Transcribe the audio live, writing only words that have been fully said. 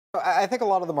I think a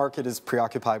lot of the market is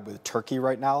preoccupied with turkey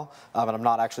right now, and I'm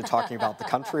not actually talking about the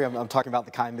country. I'm talking about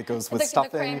the kind that goes with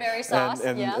stuffing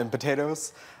and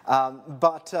potatoes.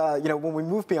 When we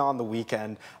move beyond the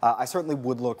weekend, I certainly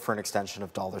would look for an extension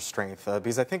of dollar strength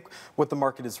because I think what the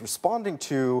market is responding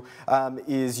to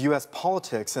is U.S.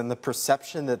 politics and the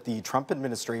perception that the Trump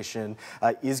administration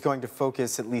is going to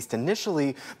focus, at least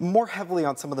initially, more heavily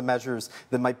on some of the measures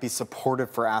that might be supportive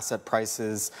for asset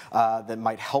prices, that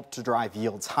might help to drive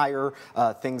yields higher,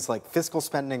 things like fiscal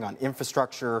spending on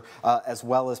infrastructure, as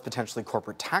well as potentially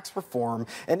corporate tax reform.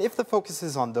 And if the focus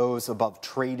is on those above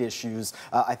trade issues,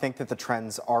 I think that the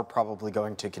trends are probably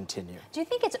going to continue. Do you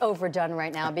think it's overdone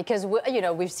right now? Because,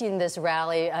 we've seen this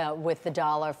rally with the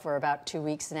dollar for about 2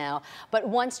 weeks now. But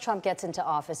once Trump gets into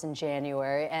office in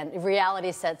January and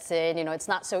reality sets in, it's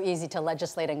not so easy to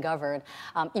legislate and govern,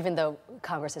 even though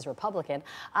Congress is Republican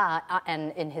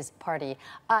and in his party.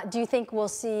 Do you think we'll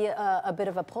see a bit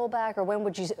of a pullback, or when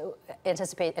would you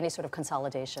anticipate any sort of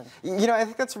consolidation? I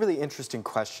think that's a really interesting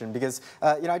question because,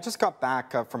 I just got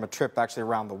back from a trip actually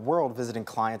around the world visiting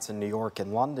clients in New York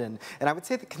and London, and I would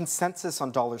say the consensus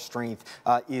on dollar strength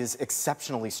is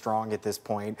exceptionally strong at this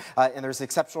point, and there's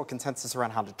exceptional consensus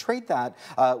around how to trade that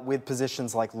with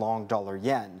positions like long dollar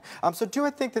yen. So do I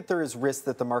think that there is risk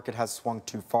that the market has swung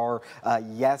too far?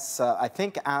 Yes, I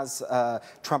think as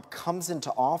Trump comes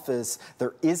into office,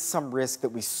 there is some risk that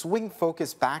we swing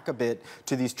focus back a bit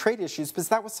to these trade issues because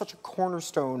that was such a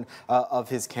cornerstone of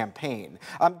his campaign.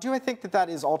 Do I think that that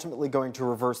is ultimately going to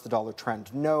reverse the dollar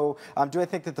trend? No. Do I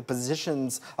think that the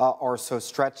positions are so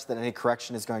stretched that any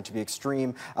correction is going to be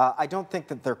extreme? I don't think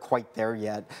that they're quite there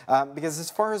yet because as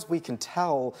far as we can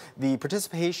tell, the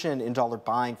participation in dollar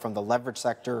buying from the leverage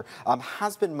sector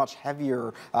has been much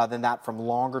heavier than that from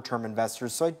longer term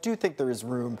investors. So I do think there is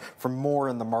room for more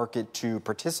in the market to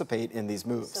participate in these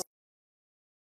moves.